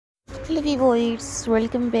Hello viewers,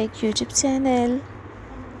 welcome back YouTube channel.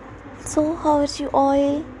 So how are you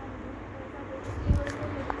all?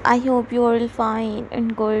 I hope you are all fine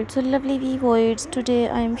and good. So lovely viewers, today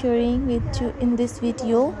I am sharing with you in this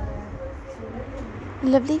video.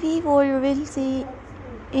 Lovely viewer, you will see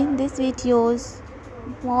in this videos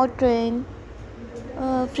modern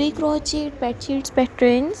free crochet bedsheets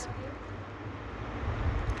patterns.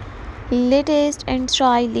 Latest and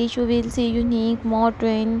stylish, you will see unique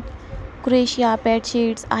modern Qurrasiya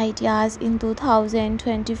bedsheets ideas in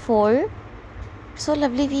 2024. So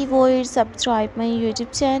lovely viewers, subscribe my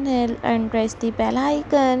YouTube channel and press the bell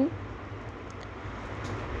icon.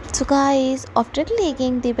 So guys, after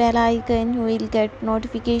clicking the bell icon, you will get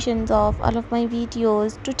notifications of all of my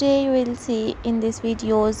videos. Today you will see in this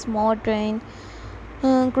videos modern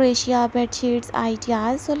Qurrasiya bedsheets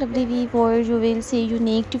ideas. So lovely viewers, you will see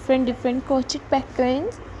unique different crochet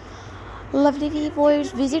patterns. Lovely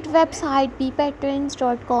viewers, visit website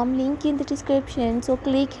bpatterns.com, link in the description. So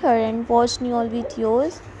click here and watch new all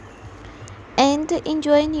videos and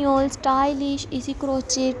enjoy new stylish easy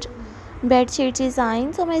crochet bedsheet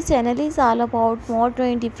design. So my channel is all about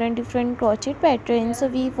modern different crochet patterns. So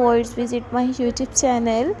viewers, visit my YouTube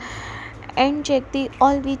channel and check the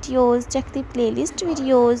all videos, check the playlist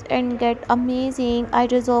videos and get amazing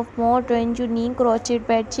ideas of modern unique crochet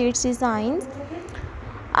bedsheet designs.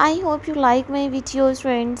 I hope you like my videos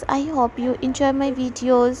friends. I hope you enjoy my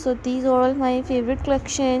videos. So these are all my favorite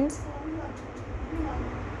collections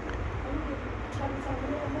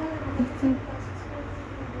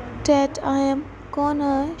that I am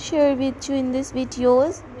gonna share with you in these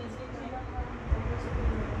videos.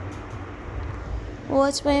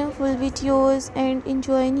 Watch my full videos and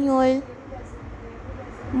enjoy your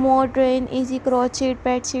modern easy crochet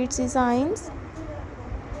bedsheet designs.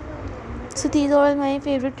 So these are all my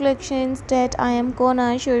favorite collections that I am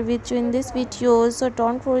gonna share with you in this video. So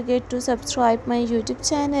don't forget to subscribe my YouTube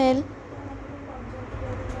channel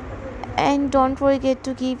and don't forget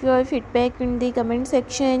to give your feedback in the comment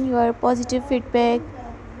section. Your positive feedback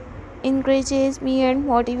encourages me and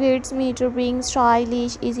motivates me to bring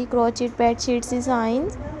stylish easy crochet bedsheet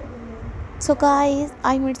designs. So guys,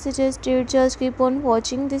 I would suggest you just keep on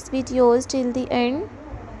watching these videos till the end.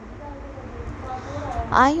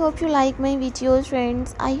 I hope you like my videos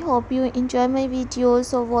friends. I hope you enjoy my videos.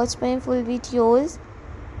 So watch my full videos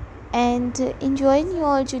and enjoy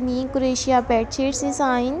your unique Qurrasiya bedsheet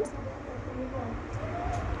designs.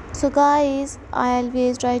 So guys, I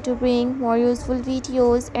always try to bring more useful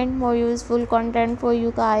videos and more useful content for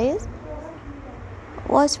you guys.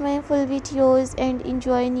 Watch my full videos and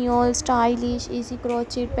enjoy your stylish easy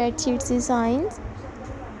crochet bedsheet designs.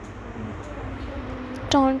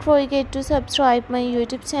 Don't forget to subscribe my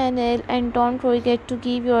YouTube channel and don't forget to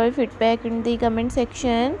give your feedback in the comment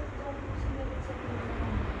section.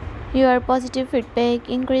 Your positive feedback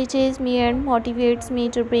encourages me and motivates me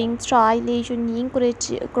to bring stylish unique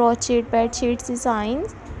crochet bedsheet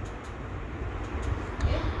designs.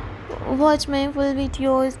 Watch my full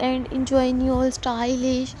videos and enjoy new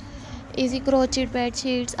stylish easy crochet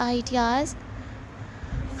bedsheets ideas.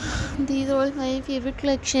 These are all my favorite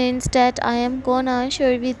collections that I am gonna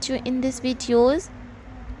share with you in these videos.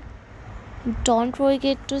 Don't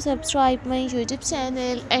forget to subscribe my YouTube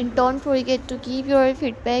channel and don't forget to give your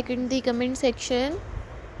feedback in the comment section.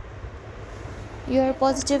 Your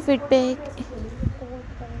positive feedback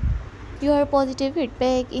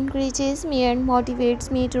encourages me and motivates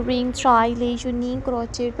me to bring stylish unique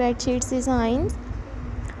crochet bedsheet designs.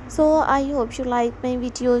 So I hope you like my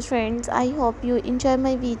videos friends. I hope you enjoy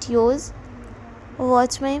my videos.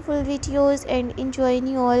 Watch my full videos and enjoy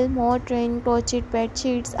all modern crochet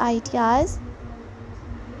bedsheets ideas.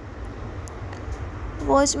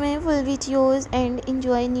 Watch my full videos and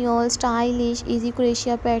enjoy all stylish easy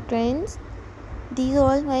Qurrasiya patterns. These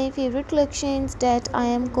are all my favorite collections that I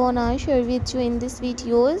am gonna share with you in these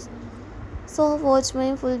videos. So watch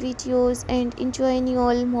my full videos and enjoy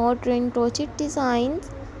all modern crochet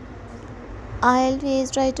designs. I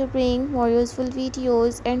always try to bring more useful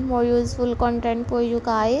videos and more useful content for you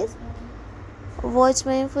guys. Watch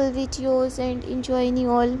my full videos and enjoy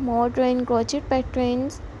all modern crochet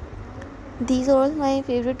patterns. These are all my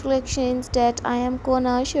favorite collections that I am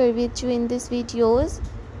gonna share with you in these videos.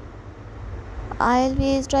 I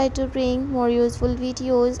always try to bring more useful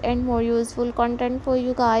videos and more useful content for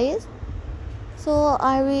you guys. So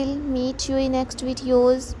I will meet you in next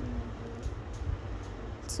videos.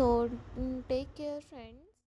 So take care friends.